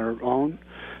speak on their own.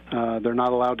 They're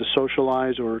not allowed to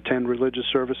socialize or attend religious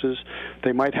services.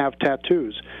 They might have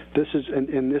tattoos. This is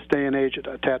in this day and age,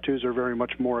 tattoos are very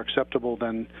much more acceptable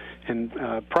than in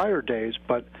prior days.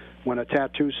 But when a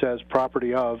tattoo says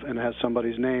property of and has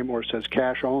somebody's name, or says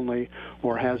cash only,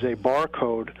 or has a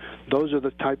barcode, those are the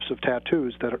types of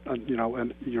tattoos that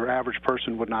and your average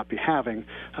person would not be having,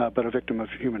 but a victim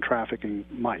of human trafficking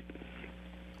might.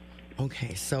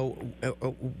 Okay, so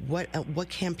what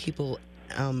can people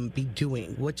be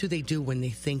doing? What do they do when they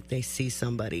think they see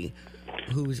somebody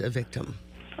who's a victim?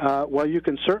 Well, you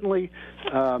can certainly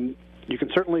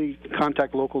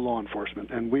contact local law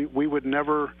enforcement, and we would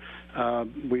never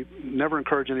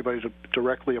encourage anybody to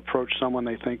directly approach someone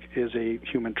they think is a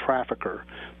human trafficker.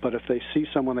 But if they see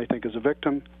someone they think is a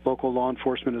victim, local law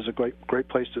enforcement is a great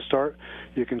place to start.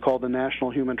 You can call the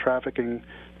National Human Trafficking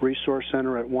Resource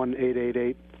Center at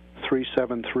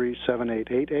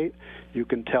 1-888-373-7888. You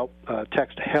can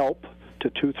text HELP to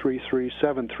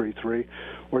 233-733,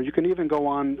 or you can even go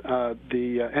on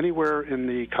anywhere in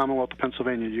the Commonwealth of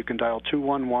Pennsylvania. You can dial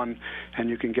 211, and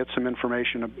you can get some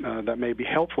information that may be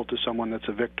helpful to someone that's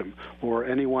a victim, or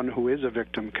anyone who is a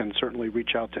victim can certainly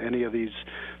reach out to any of these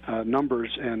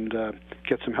numbers and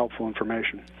get some helpful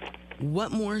information.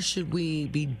 What more should we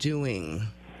be doing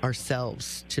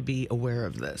ourselves to be aware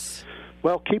of this?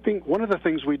 Well, one of the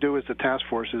things we do as the task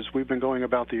force is we've been going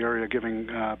about the area giving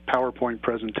PowerPoint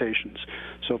presentations.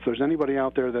 So if there's anybody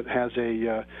out there that has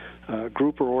a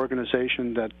group or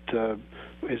organization that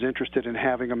is interested in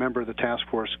having a member of the task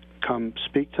force come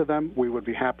speak to them, we would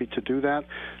be happy to do that.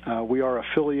 We are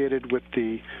affiliated with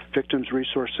the Victims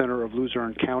Resource Center of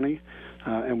Luzerne County,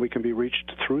 and we can be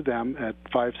reached through them at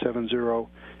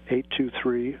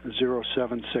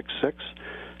 570-823-0766.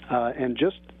 And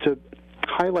just to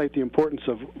highlight the importance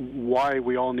of why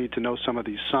we all need to know some of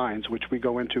these signs, which we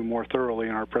go into more thoroughly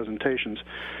in our presentations.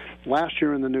 Last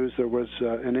year in the news there was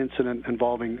an incident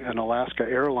involving an Alaska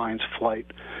Airlines flight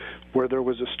where there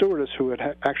was a stewardess who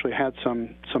had actually had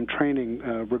some training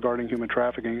regarding human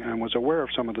trafficking and was aware of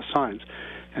some of the signs.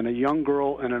 And a young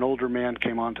girl and an older man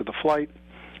came onto the flight.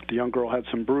 The young girl had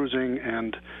some bruising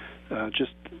and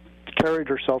just carried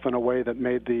herself in a way that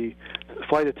made the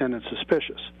flight attendant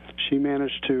suspicious. She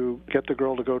managed to get the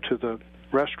girl to go to the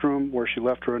restroom, where she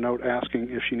left her a note asking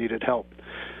if she needed help.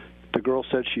 The girl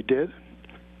said she did.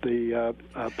 The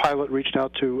pilot reached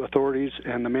out to authorities,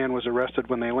 and the man was arrested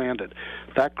when they landed.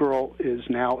 That girl is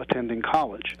now attending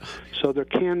college. So there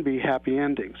can be happy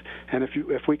endings. And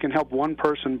if we can help one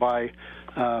person by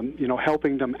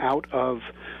helping them out of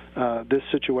this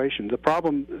situation. The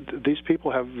problem, these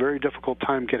people have a very difficult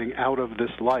time getting out of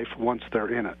this life once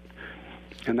they're in it.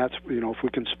 And that's, if we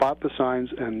can spot the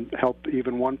signs and help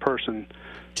even one person.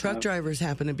 Truck drivers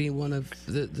happen to be one of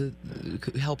the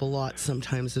help a lot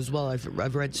sometimes as well.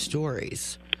 I've read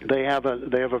stories. They have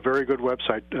a very good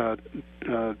website,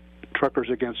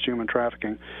 Truckers Against Human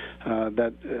Trafficking,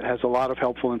 that has a lot of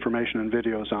helpful information and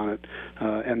videos on it.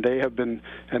 And they have been,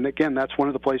 and again, that's one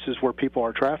of the places where people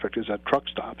are trafficked is at truck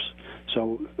stops.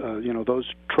 So,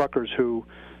 those truckers who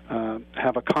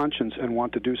have a conscience and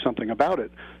want to do something about it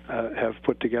have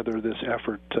put together this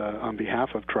effort on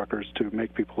behalf of truckers to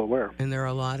make people aware. And there are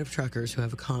a lot of truckers who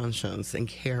have a conscience and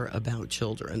care about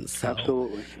children.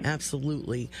 So,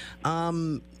 Absolutely.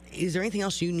 Is there anything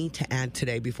else you need to add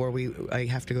today before I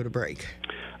have to go to break?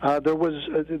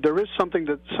 There is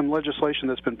some legislation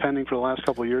that's been pending for the last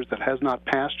couple of years that has not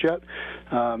passed yet.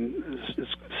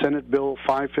 It's Senate Bill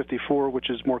 554, which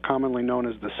is more commonly known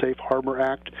as the Safe Harbor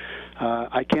Act.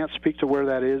 I can't speak to where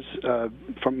that is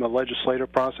from the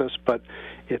legislative process, but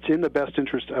it's in the best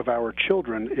interest of our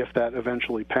children if that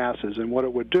eventually passes. And what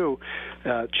it would do,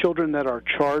 children that are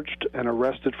charged and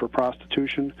arrested for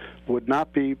prostitution would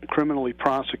not be criminally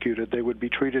prosecuted. They would be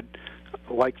treated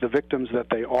like the victims that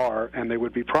they are, and they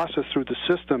would be processed through the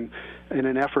system in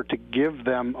an effort to give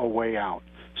them a way out.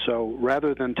 So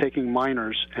rather than taking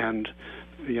minors and,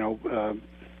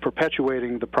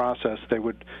 perpetuating the process, they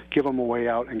would give them a way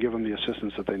out and give them the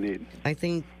assistance that they need. I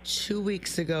think 2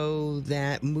 weeks ago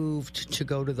that moved to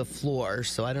go to the floor,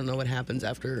 so I don't know what happens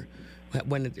after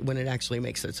when it actually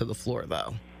makes it to the floor,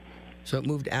 though. So it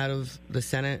moved out of the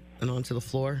Senate and onto the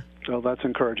floor? Well, that's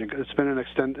encouraging. It's been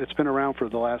around for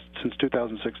since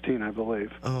 2016, I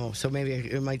believe. Oh, so maybe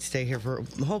it might stay here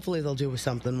hopefully they'll do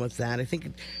something with that. I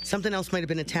think something else might have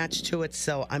been attached to it,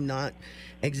 so I'm not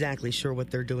exactly sure what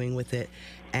they're doing with it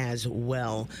as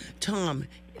well. Tom,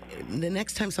 the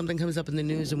next time something comes up in the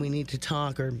news and we need to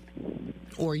talk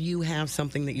or you have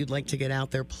something that you'd like to get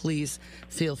out there, please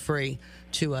feel free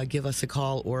to give us a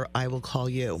call, or I will call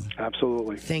you.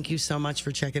 Absolutely. Thank you so much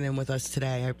for checking in with us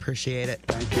today. I appreciate it.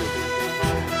 Thank you.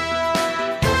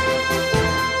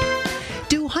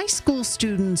 Do high school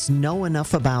students know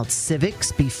enough about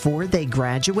civics before they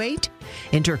graduate?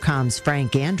 Intercom's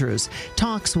Frank Andrews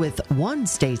talks with one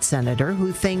state senator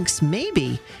who thinks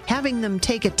maybe having them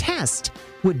take a test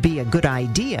would be a good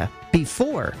idea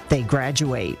before they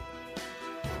graduate.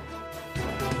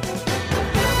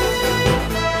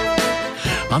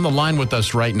 On the line with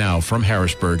us right now from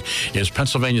Harrisburg is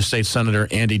Pennsylvania State Senator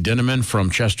Andy Dinniman from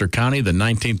Chester County, the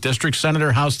 19th District.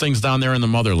 Senator, how's things down there in the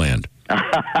motherland?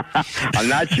 I'm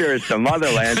not sure it's the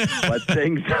motherland, but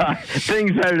things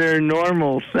are their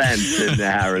normal sense in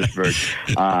Harrisburg.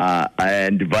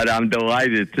 But I'm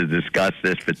delighted to discuss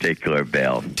this particular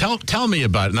bill. Tell me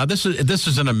about it. Now, this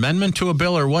is an amendment to a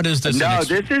bill, or what is this? No,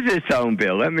 this is its own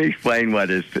bill. Let me explain what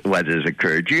has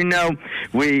occurred.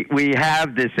 We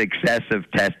have this excessive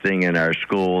testing in our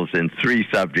schools in 3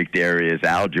 subject areas: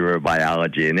 algebra,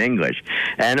 biology, and English.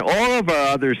 And all of our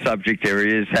other subject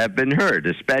areas have been heard,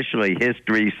 especially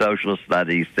history, social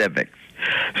studies, civics.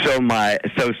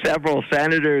 So several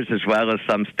senators, as well as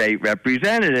some state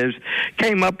representatives,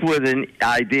 came up with an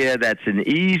idea that's an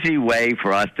easy way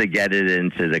for us to get it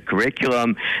into the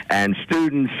curriculum, and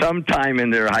students sometime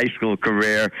in their high school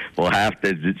career will have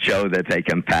to show that they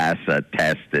can pass a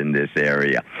test in this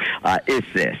area.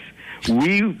 It's this.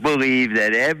 We believe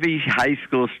that every high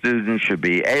school student should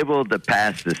be able to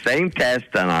pass the same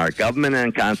test on our government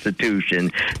and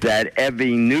Constitution that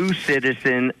every new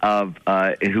citizen of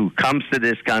who comes to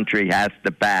this country has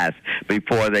to pass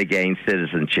before they gain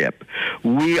citizenship.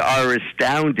 We are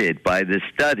astounded by the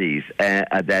studies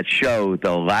that show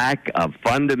the lack of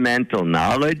fundamental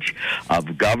knowledge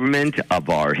of government, of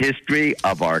our history,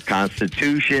 of our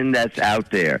Constitution that's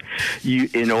out there.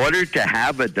 In order to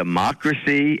have a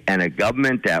democracy and a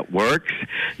government that works,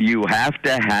 you have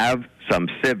to have some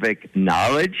civic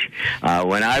knowledge.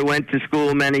 When I went to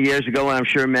school many years ago, and I'm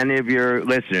sure many of your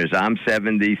listeners, I'm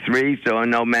 73, so I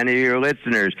know many of your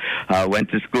listeners went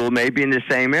to school maybe in the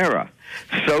same era.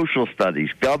 Social studies,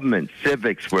 government,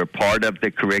 civics were part of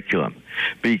the curriculum.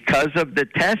 Because of the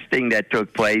testing that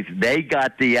took place, they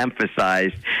got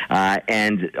de-emphasized,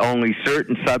 and only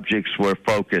certain subjects were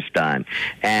focused on.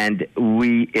 And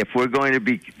if we're going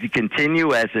to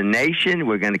continue as a nation,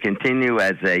 we're going to continue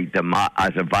as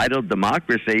a vital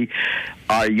democracy,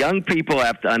 our young people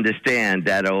have to understand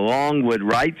that along with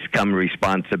rights come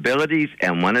responsibilities,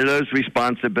 and one of those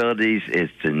responsibilities is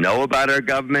to know about our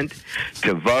government,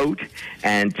 to vote,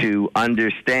 and to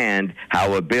understand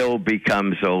how a bill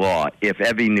becomes a law. If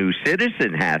every new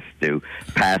citizen has to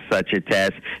pass such a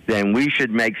test, then we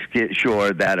should make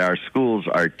sure that our schools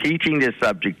are teaching this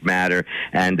subject matter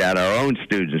and that our own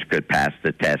students could pass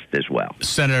the test as well.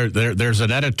 Senator, there's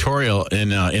an editorial in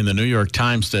the New York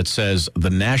Times that says the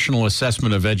National Assessment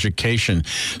of Education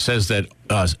says that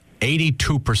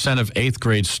 82% of 8th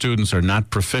grade students are not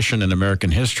proficient in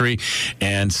American history,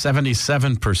 and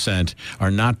 77% are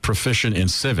not proficient in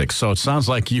civics. So it sounds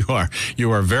like you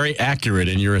are very accurate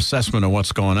in your assessment of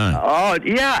what's going on. Oh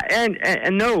yeah, and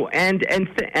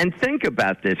think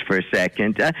about this for a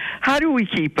second. How do we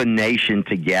keep a nation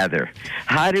together?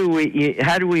 How do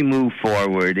we move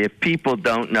forward if people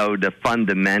don't know the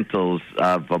fundamentals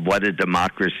of what a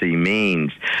democracy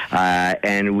means,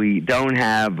 and we don't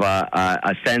have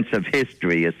a sense of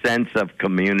history, a sense of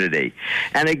community?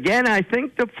 And again, I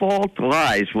think the fault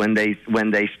lies when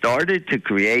they started to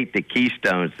create the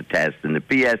Keystones test and the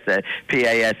PASSA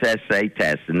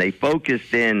test, and they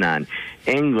focused in on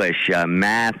English,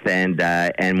 math, and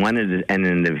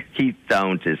in the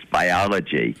Keystones is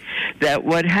biology. That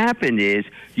what happened is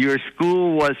your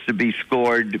school was to be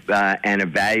scored and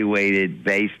evaluated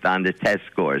based on the test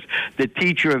scores. The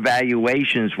teacher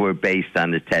evaluations were based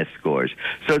on the test scores.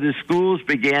 So the schools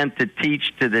began to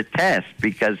teach to the test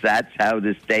because that's how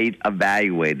the state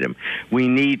evaluated them. We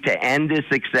need to end this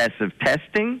excessive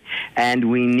testing,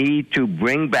 and we need to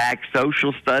bring back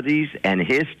social studies and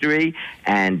history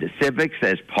and civics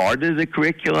as part of the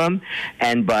curriculum.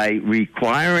 And by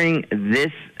requiring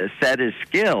this set of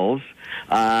skills,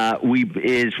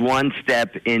 is one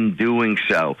step in doing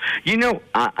so. You know,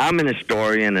 I'm an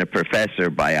historian, a professor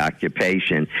by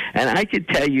occupation, and I could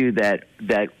tell you that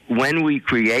when we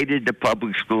created the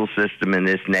public school system in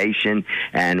this nation,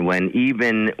 and when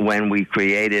we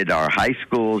created our high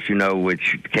schools, you know,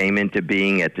 which came into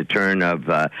being at the turn of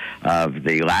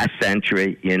the last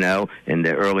century, you know, in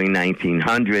the early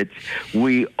 1900s,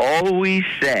 we always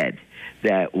said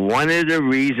that one of the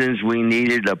reasons we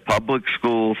needed a public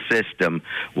school system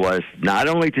was not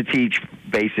only to teach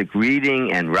basic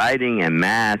reading and writing and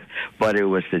math, but it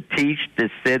was to teach the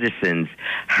citizens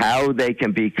how they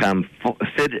can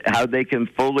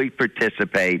fully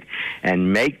participate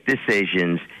and make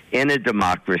decisions in a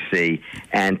democracy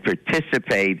and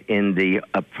participate in the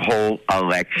whole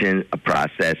election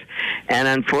process. And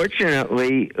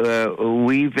unfortunately,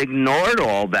 we've ignored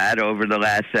all that over the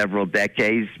last several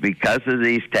decades because of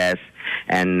these tests,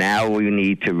 and now we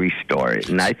need to restore it.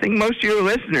 And I think most of your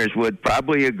listeners would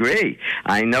probably agree.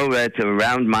 I know that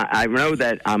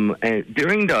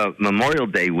during the Memorial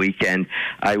Day weekend,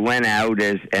 I went out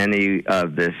as any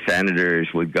of the senators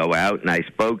would go out, and I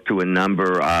spoke to a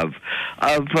number of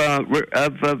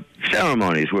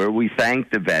ceremonies where we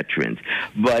thank the veterans.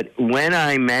 But when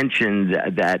I mentioned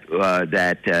that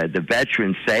the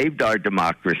veterans saved our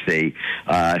democracy,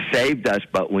 saved us,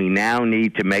 but we now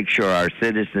need to make sure our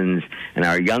citizens and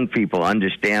our young people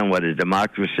understand what a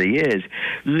democracy is,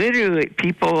 literally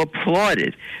people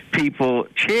applauded, people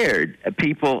cheered,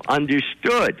 people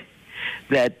understood.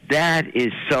 that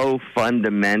is so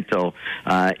fundamental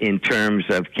in terms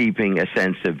of keeping a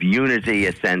sense of unity,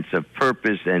 a sense of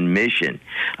purpose and mission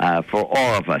for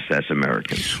all of us as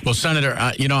Americans. Well, Senator,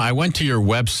 I went to your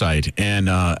website, and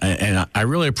I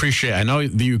really appreciate, I know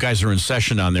that you guys are in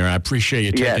session on there. I appreciate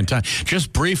you taking time.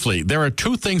 Just briefly, there are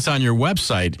two things on your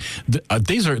website.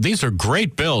 These are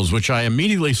great bills, which I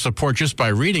immediately support just by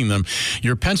reading them.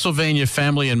 Your Pennsylvania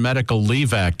Family and Medical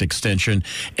Leave Act extension,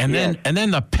 and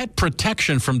then the pet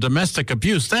protection from domestic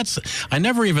abuse. I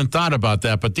never even thought about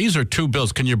that, but these are two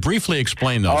bills. Can you briefly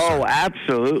explain those? Oh,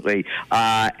 absolutely.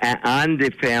 On the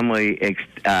family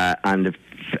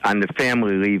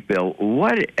leave bill,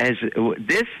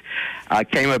 this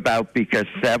came about because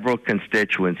several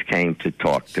constituents came to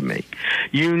talk to me.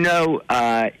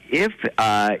 If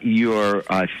your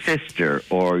sister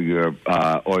or your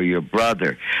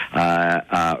brother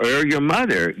or your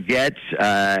mother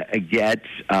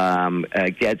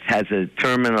has a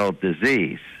terminal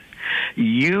disease,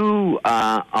 you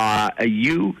are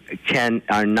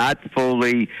not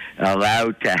fully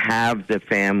allowed to have the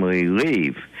family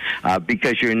leave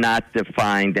because you're not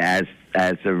defined as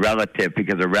a relative,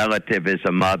 because a relative is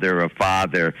a mother, a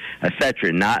father,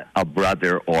 etc., not a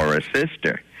brother or a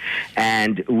sister.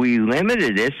 And we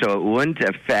limited it so it wouldn't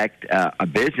affect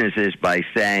businesses by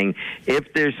saying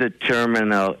if there's a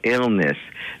terminal illness,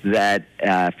 that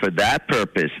for that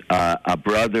purpose, a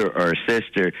brother or a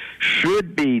sister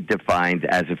should be defined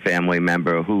as a family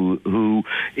member who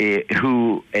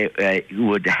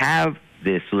would have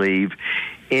this leave,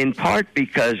 in part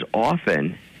because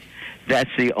often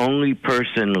that's the only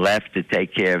person left to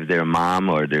take care of their mom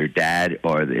or their dad,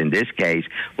 or in this case,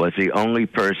 was the only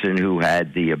person who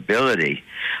had the ability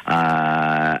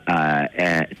to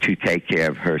take care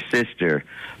of her sister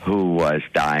who was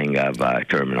dying of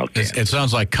terminal cancer. It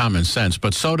sounds like common sense,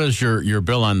 but so does your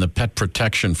bill on the pet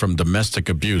protection from domestic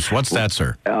abuse. What's that,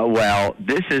 sir? Well,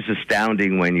 this is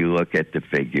astounding when you look at the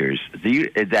figures.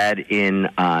 That in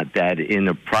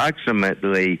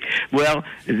approximately,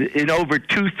 in over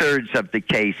 2/3 of the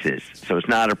cases, so it's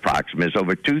not approximate, it's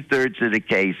over 2/3 of the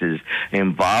cases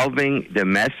involving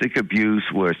domestic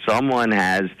abuse where someone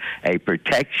has a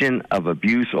protection of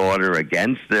abuse order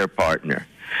against their partner.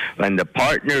 When the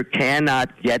partner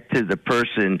cannot get to the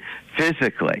person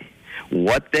physically,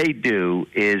 what they do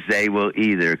is they will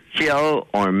either kill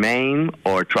or maim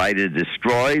or try to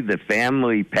destroy the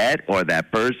family pet or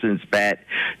that person's pet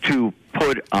to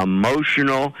put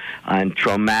emotional and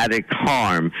traumatic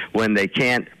harm. When they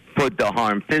can't put the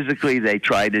harm physically, they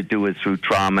try to do it through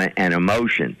trauma and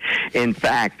emotion. In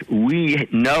fact, we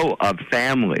know of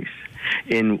families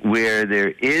where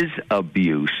there is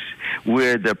abuse,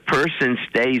 where the person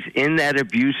stays in that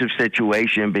abusive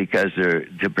situation because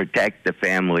to protect the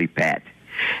family pet.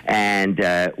 And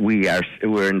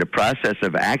we're in the process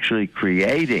of actually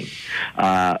creating,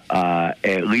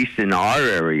 at least in our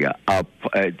area,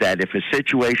 that if a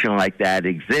situation like that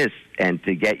exists, and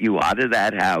to get you out of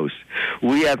that house,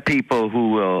 we have people who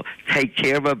will take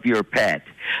care of your pet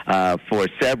for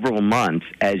several months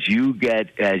as you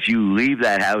leave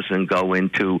that house and go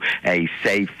into a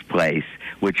safe place,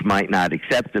 which might not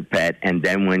accept the pet, and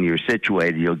then when you're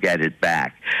situated, you'll get it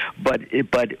back. But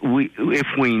if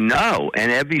we know,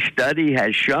 and every study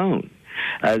has shown,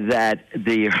 that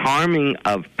the harming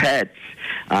of pets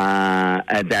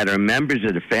that are members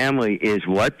of the family is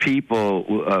what people,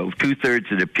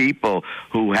 2/3 of the people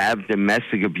who have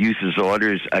domestic abuse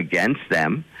orders against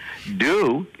them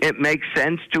do. It makes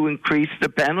sense to increase the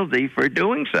penalty for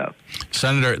doing so.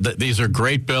 Senator, these are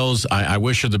great bills. I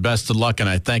wish you the best of luck, and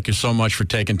I thank you so much for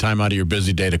taking time out of your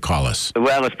busy day to call us.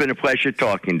 Well, it's been a pleasure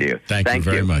talking to you. Thank you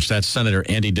very much. That's Senator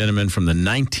Andy Dinniman from the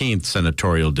 19th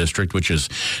Senatorial District, which is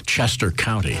Chester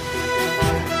County.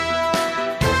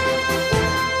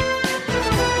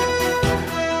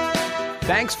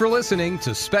 Thanks for listening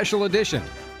to Special Edition,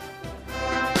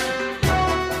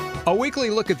 a weekly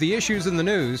look at the issues in the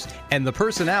news and the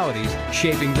personalities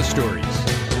shaping the stories.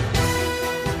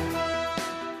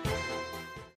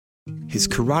 His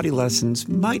karate lessons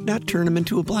might not turn him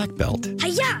into a black belt.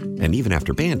 Hi-ya! And even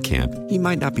after band camp, he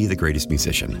might not be the greatest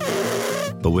musician.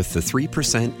 But with the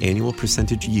 3% annual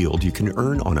percentage yield you can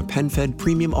earn on a PenFed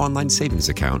premium online savings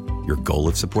account, your goal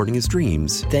of supporting his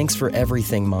dreams, thanks for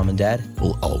everything, Mom and Dad,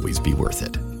 will always be worth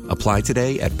it. Apply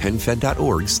today at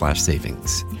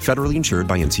PenFed.org/savings. Federally insured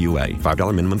by NCUA.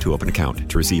 $5 minimum to open account.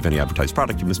 To receive any advertised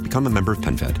product, you must become a member of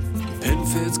PenFed.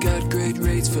 PenFed's got great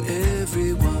rates for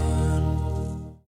everyone.